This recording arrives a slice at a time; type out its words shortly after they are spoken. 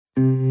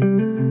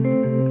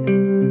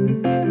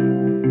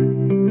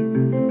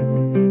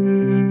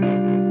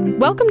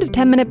Welcome to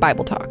 10-Minute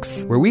Bible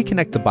Talks, where we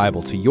connect the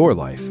Bible to your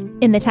life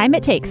in the time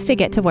it takes to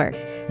get to work.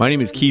 My name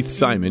is Keith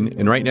Simon,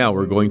 and right now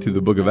we're going through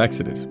the book of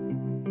Exodus.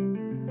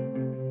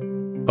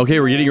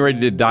 Okay, we're getting ready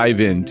to dive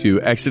into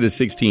Exodus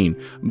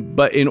 16,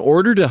 but in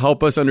order to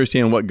help us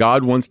understand what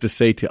God wants to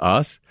say to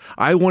us,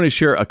 I want to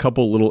share a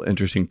couple little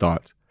interesting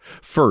thoughts.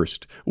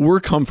 First,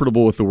 we're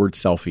comfortable with the word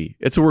selfie.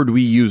 It's a word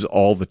we use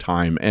all the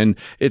time, and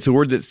it's a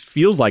word that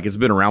feels like it's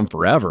been around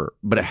forever,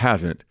 but it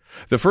hasn't.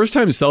 The first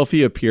time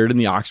selfie appeared in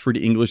the Oxford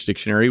English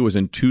Dictionary was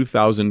in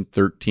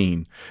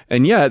 2013,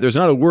 and yet there's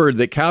not a word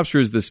that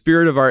captures the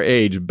spirit of our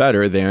age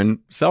better than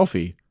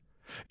selfie.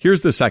 Here's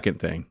the second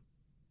thing.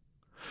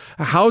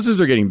 Houses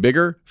are getting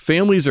bigger,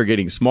 families are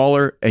getting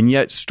smaller, and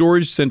yet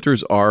storage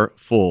centers are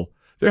full.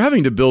 They're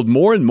having to build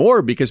more and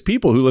more because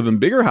people who live in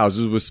bigger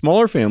houses with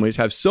smaller families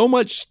have so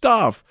much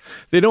stuff,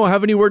 they don't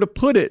have anywhere to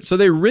put it, so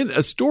they rent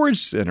a storage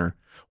center.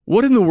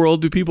 What in the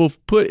world do people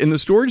put in the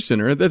storage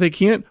center that they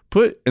can't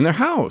put in their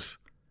house?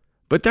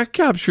 But that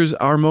captures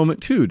our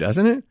moment too,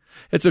 doesn't it?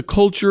 It's a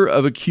culture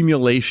of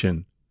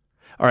accumulation.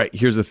 All right,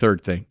 here's the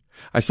third thing.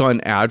 I saw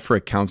an ad for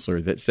a counselor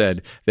that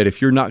said that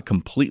if you're not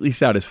completely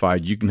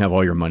satisfied, you can have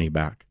all your money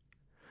back.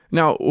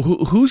 Now,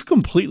 who's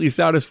completely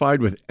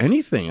satisfied with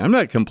anything? I'm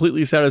not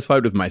completely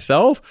satisfied with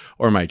myself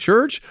or my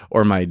church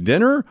or my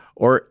dinner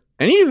or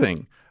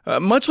anything,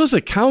 much less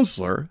a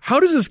counselor. How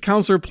does this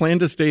counselor plan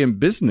to stay in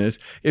business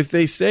if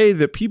they say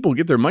that people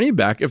get their money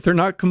back if they're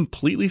not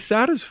completely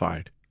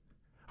satisfied?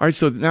 All right,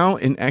 so now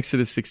in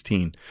Exodus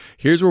 16,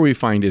 here's where we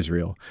find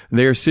Israel.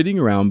 They are sitting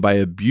around by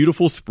a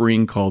beautiful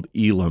spring called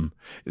Elim.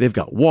 They've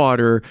got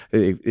water.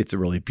 It's a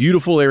really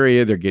beautiful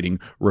area. They're getting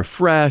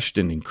refreshed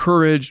and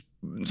encouraged.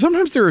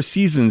 Sometimes there are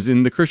seasons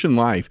in the Christian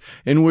life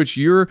in which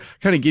you're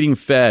kind of getting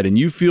fed and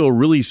you feel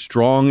really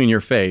strong in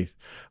your faith.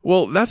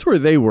 Well, that's where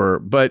they were,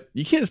 but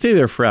you can't stay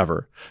there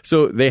forever.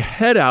 So they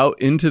head out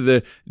into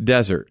the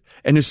desert.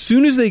 And as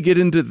soon as they get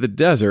into the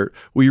desert,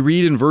 we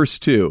read in verse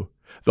 2,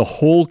 the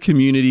whole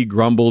community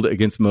grumbled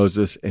against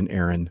Moses and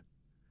Aaron.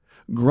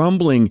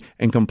 Grumbling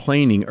and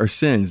complaining are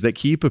sins that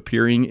keep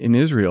appearing in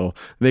Israel.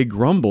 They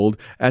grumbled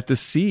at the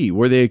sea,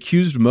 where they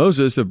accused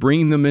Moses of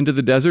bringing them into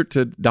the desert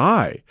to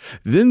die.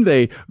 Then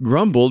they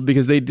grumbled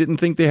because they didn't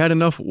think they had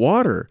enough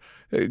water.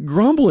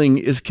 Grumbling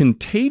is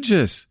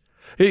contagious.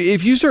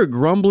 If you start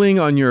grumbling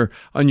on your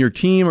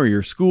team or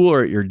your school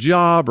or at your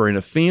job or in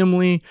a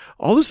family,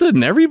 all of a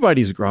sudden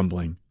everybody's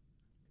grumbling.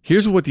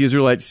 Here's what the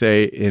Israelites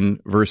say in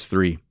verse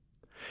 3.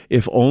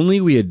 If only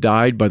we had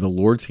died by the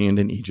Lord's hand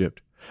in Egypt.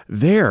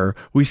 There,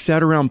 we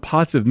sat around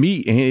pots of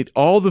meat and ate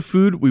all the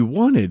food we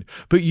wanted.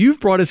 But you've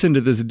brought us into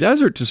this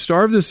desert to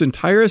starve this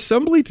entire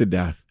assembly to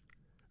death.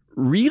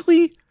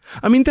 Really?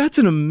 I mean, that's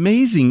an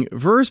amazing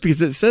verse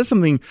because it says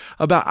something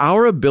about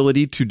our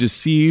ability to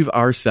deceive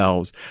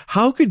ourselves.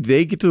 How could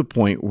they get to the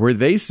point where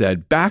they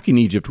said, back in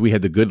Egypt, we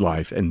had the good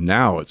life, and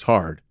now it's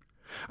hard?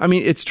 I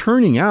mean, it's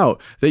turning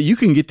out that you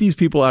can get these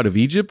people out of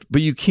Egypt,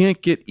 but you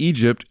can't get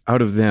Egypt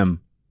out of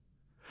them.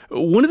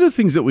 One of the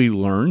things that we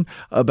learn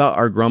about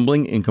our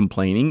grumbling and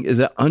complaining is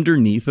that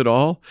underneath it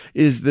all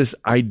is this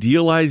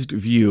idealized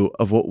view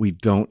of what we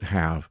don't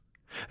have.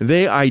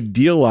 They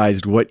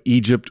idealized what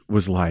Egypt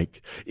was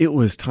like. It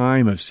was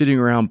time of sitting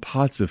around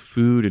pots of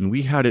food, and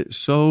we had it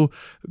so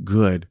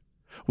good.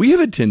 We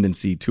have a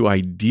tendency to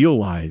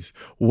idealize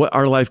what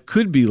our life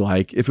could be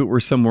like if it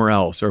were somewhere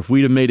else, or if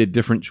we'd have made a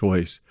different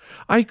choice.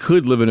 I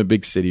could live in a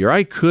big city, or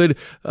I could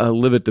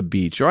live at the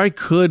beach, or I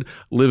could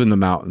live in the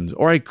mountains,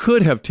 or I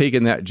could have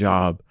taken that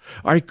job.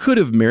 I could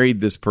have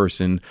married this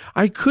person.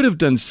 I could have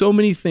done so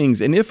many things.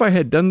 And if I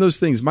had done those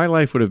things, my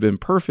life would have been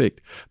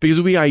perfect,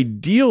 because we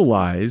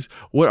idealize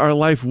what our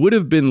life would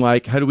have been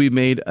like had we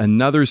made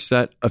another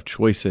set of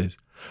choices.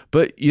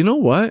 But you know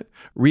what?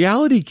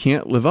 Reality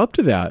can't live up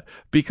to that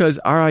because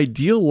our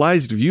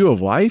idealized view of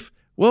life,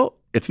 well,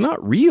 it's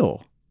not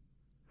real.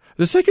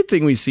 The second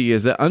thing we see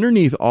is that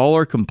underneath all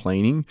our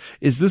complaining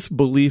is this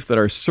belief that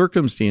our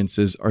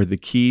circumstances are the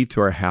key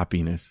to our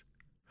happiness.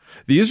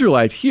 The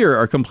Israelites here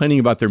are complaining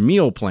about their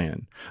meal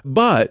plan,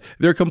 but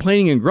their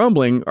complaining and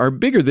grumbling are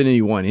bigger than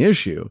any one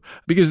issue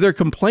because their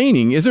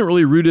complaining isn't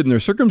really rooted in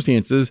their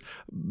circumstances,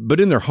 but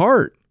in their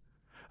heart.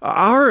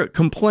 Our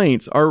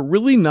complaints are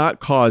really not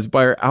caused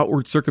by our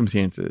outward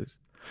circumstances.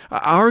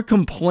 Our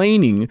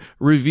complaining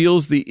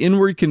reveals the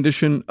inward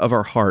condition of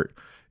our heart.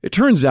 It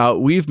turns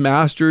out we've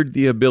mastered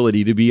the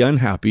ability to be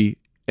unhappy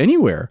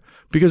anywhere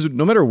because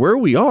no matter where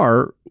we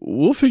are,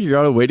 we'll figure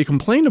out a way to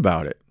complain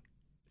about it.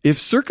 If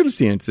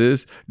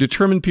circumstances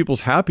determine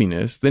people's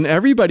happiness, then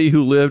everybody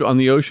who lived on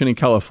the ocean in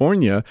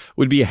California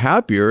would be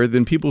happier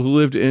than people who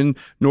lived in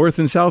North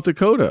and South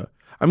Dakota.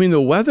 I mean,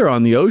 the weather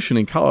on the ocean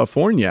in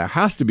California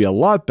has to be a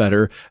lot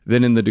better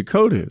than in the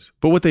Dakotas.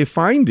 But what they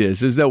find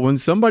is that when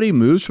somebody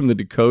moves from the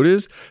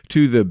Dakotas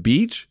to the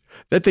beach,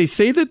 that they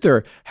say that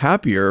they're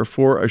happier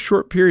for a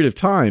short period of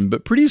time,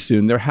 but pretty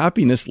soon their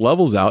happiness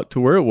levels out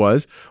to where it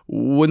was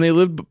when they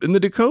lived in the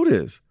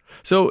Dakotas.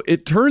 So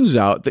it turns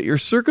out that your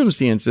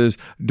circumstances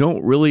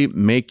don't really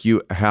make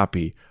you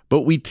happy,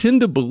 but we tend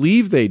to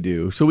believe they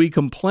do, so we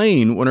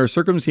complain when our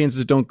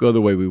circumstances don't go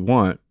the way we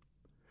want.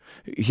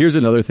 Here's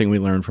another thing we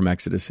learned from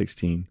Exodus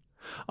 16.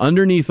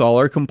 Underneath all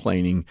our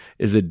complaining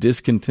is a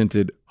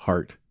discontented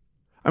heart.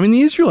 I mean,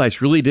 the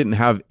Israelites really didn't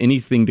have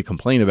anything to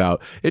complain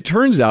about. It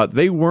turns out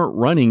they weren't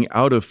running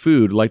out of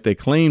food like they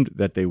claimed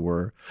that they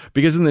were,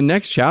 because in the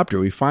next chapter,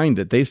 we find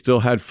that they still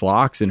had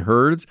flocks and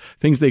herds,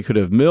 things they could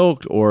have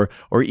milked or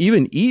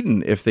even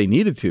eaten if they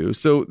needed to.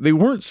 So they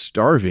weren't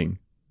starving.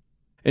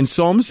 In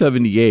Psalm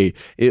 78,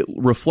 it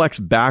reflects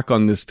back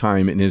on this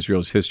time in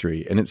Israel's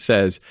history, and it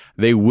says,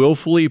 they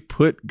willfully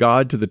put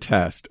God to the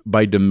test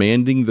by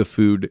demanding the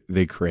food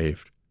they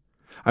craved.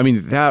 I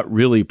mean, that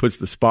really puts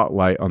the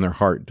spotlight on their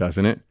heart,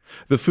 doesn't it?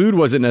 The food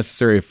wasn't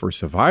necessary for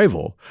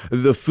survival.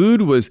 The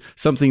food was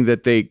something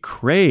that they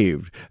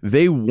craved.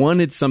 They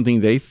wanted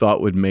something they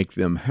thought would make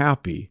them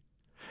happy.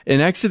 In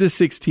Exodus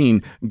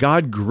 16,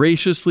 God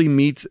graciously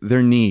meets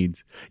their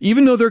needs.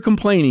 Even though they're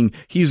complaining,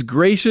 he's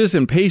gracious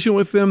and patient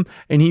with them,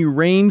 and he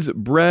rains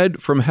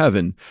bread from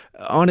heaven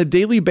on a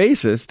daily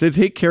basis to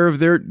take care of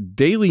their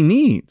daily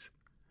needs.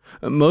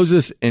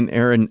 Moses and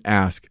Aaron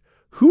ask,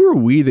 who are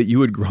we that you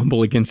would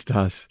grumble against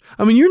us?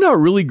 I mean, you're not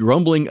really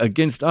grumbling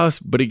against us,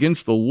 but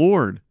against the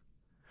Lord.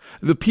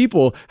 The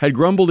people had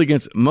grumbled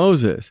against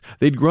Moses.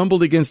 They'd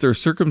grumbled against their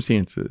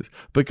circumstances.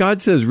 But God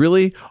says,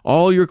 really,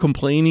 all your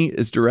complaining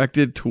is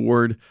directed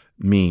toward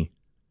me.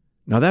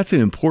 Now, that's an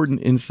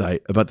important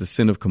insight about the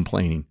sin of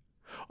complaining.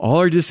 All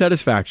our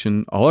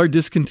dissatisfaction, all our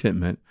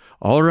discontentment,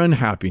 all our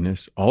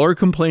unhappiness, all our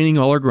complaining,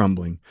 all our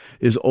grumbling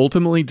is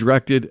ultimately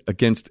directed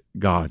against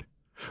God.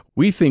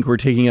 We think we're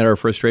taking out our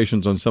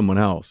frustrations on someone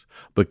else,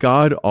 but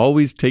God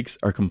always takes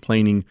our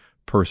complaining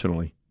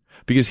personally,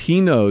 because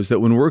he knows that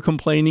when we're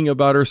complaining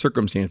about our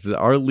circumstances,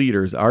 our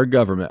leaders, our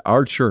government,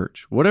 our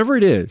church, whatever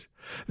it is,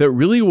 that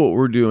really what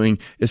we're doing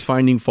is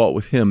finding fault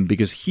with him,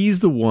 because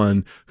he's the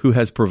one who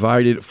has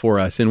provided for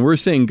us. And we're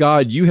saying,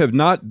 God, you have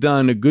not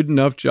done a good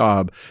enough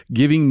job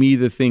giving me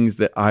the things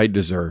that I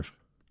deserve.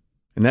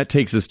 And that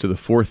takes us to the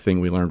fourth thing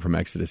we learned from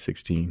Exodus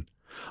 16.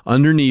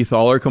 Underneath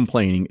all our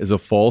complaining is a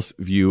false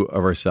view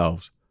of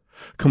ourselves.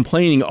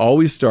 Complaining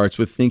always starts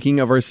with thinking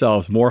of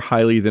ourselves more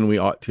highly than we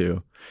ought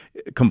to.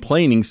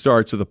 Complaining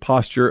starts with a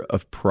posture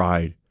of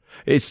pride.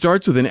 It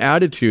starts with an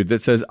attitude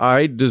that says,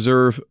 I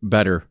deserve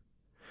better.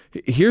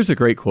 Here's a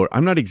great quote.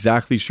 I'm not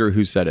exactly sure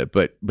who said it,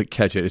 but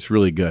catch it. It's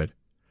really good.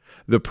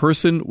 The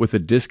person with a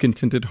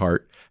discontented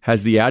heart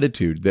has the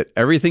attitude that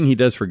everything he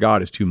does for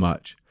God is too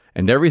much,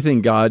 and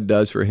everything God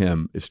does for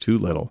him is too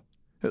little.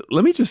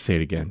 Let me just say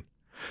it again.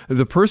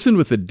 The person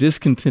with a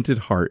discontented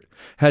heart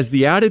has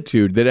the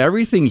attitude that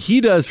everything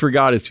he does for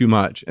God is too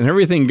much, and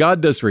everything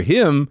God does for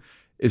him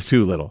is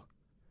too little.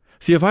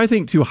 See, if I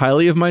think too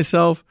highly of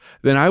myself,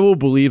 then I will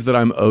believe that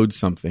I'm owed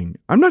something.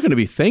 I'm not going to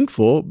be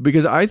thankful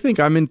because I think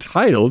I'm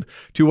entitled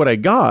to what I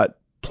got,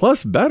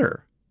 plus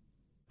better.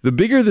 The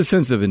bigger the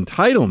sense of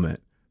entitlement,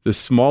 the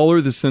smaller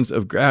the sense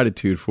of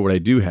gratitude for what I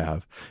do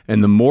have,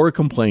 and the more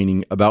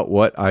complaining about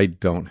what I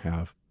don't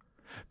have.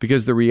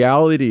 Because the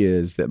reality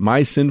is that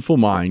my sinful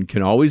mind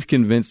can always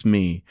convince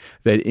me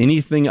that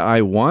anything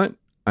I want,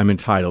 I'm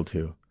entitled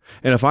to.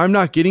 And if I'm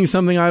not getting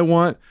something I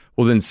want,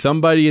 well, then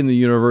somebody in the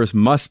universe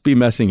must be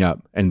messing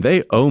up, and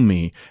they owe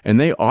me, and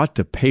they ought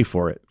to pay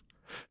for it.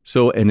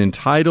 So an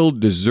entitled,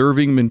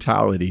 deserving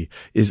mentality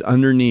is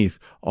underneath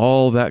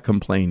all that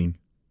complaining.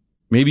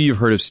 Maybe you've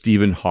heard of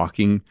Stephen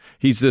Hawking.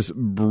 He's this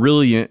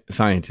brilliant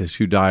scientist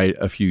who died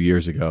a few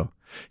years ago.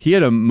 He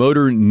had a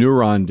motor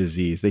neuron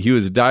disease that he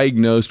was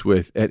diagnosed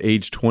with at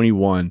age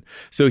 21.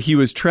 So he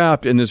was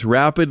trapped in this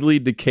rapidly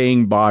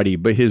decaying body,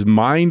 but his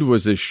mind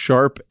was as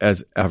sharp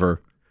as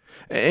ever.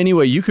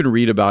 Anyway, you can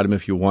read about him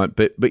if you want,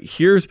 but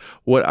here's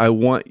what I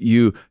want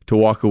you to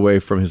walk away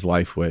from his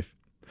life with.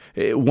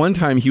 One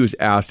time he was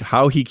asked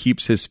how he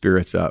keeps his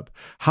spirits up.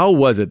 How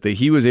was it that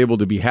he was able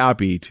to be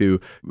happy, to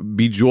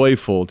be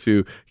joyful,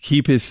 to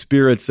keep his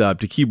spirits up,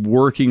 to keep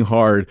working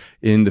hard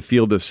in the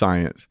field of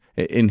science?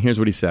 And here's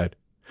what he said.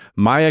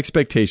 My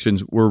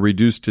expectations were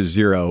reduced to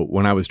 0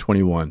 when I was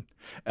 21.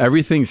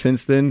 Everything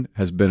since then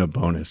has been a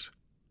bonus.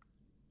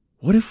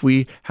 What if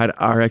we had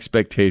our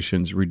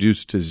expectations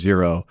reduced to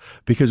 0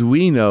 because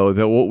we know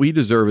that what we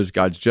deserve is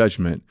God's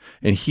judgment,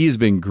 and he's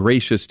been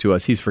gracious to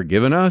us. He's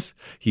forgiven us.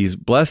 He's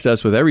blessed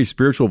us with every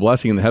spiritual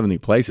blessing in the heavenly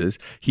places.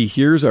 He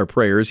hears our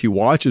prayers. He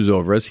watches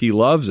over us. He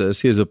loves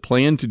us. He has a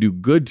plan to do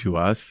good to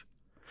us.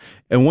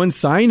 And one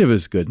sign of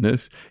his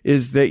goodness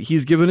is that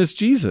he's given us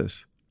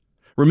Jesus.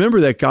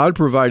 Remember that God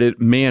provided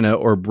manna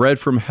or bread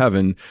from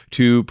heaven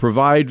to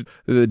provide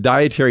the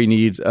dietary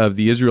needs of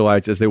the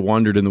Israelites as they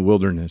wandered in the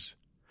wilderness.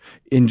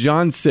 In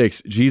John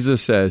 6,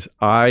 Jesus says,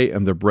 I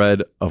am the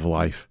bread of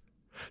life.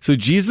 So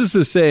Jesus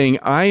is saying,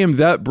 I am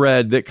that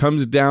bread that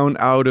comes down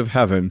out of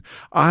heaven.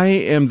 I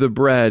am the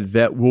bread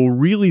that will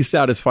really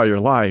satisfy your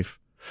life.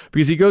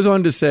 Because he goes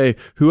on to say,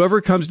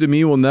 whoever comes to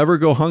me will never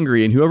go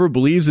hungry, and whoever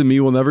believes in me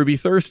will never be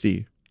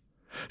thirsty.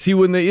 See,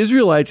 when the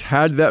Israelites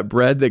had that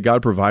bread that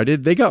God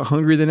provided, they got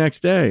hungry the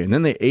next day. And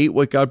then they ate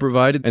what God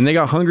provided, and they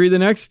got hungry the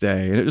next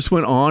day. And it just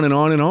went on and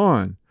on and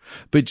on.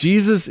 But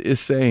Jesus is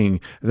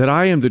saying that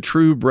I am the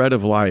true bread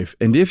of life.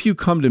 And if you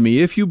come to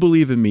me, if you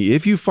believe in me,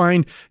 if you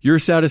find your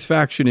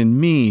satisfaction in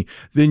me,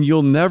 then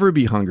you'll never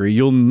be hungry.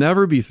 You'll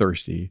never be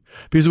thirsty.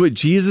 Because what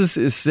Jesus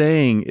is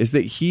saying is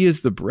that he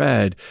is the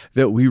bread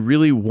that we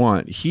really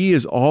want. He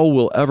is all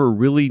we'll ever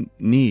really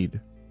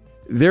need.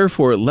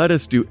 Therefore, let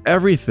us do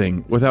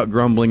everything without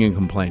grumbling and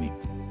complaining.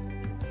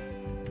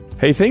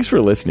 Hey, thanks for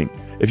listening.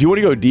 If you want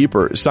to go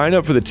deeper, sign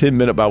up for the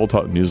 10-Minute Bible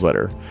Talk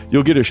newsletter.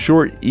 You'll get a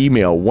short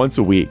email once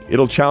a week.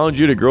 It'll challenge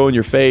you to grow in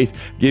your faith,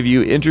 give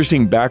you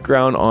interesting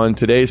background on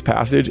today's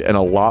passage, and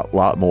a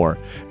lot more.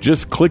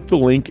 Just click the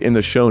link in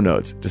the show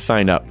notes to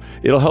sign up.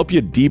 It'll help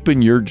you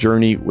deepen your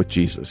journey with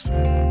Jesus.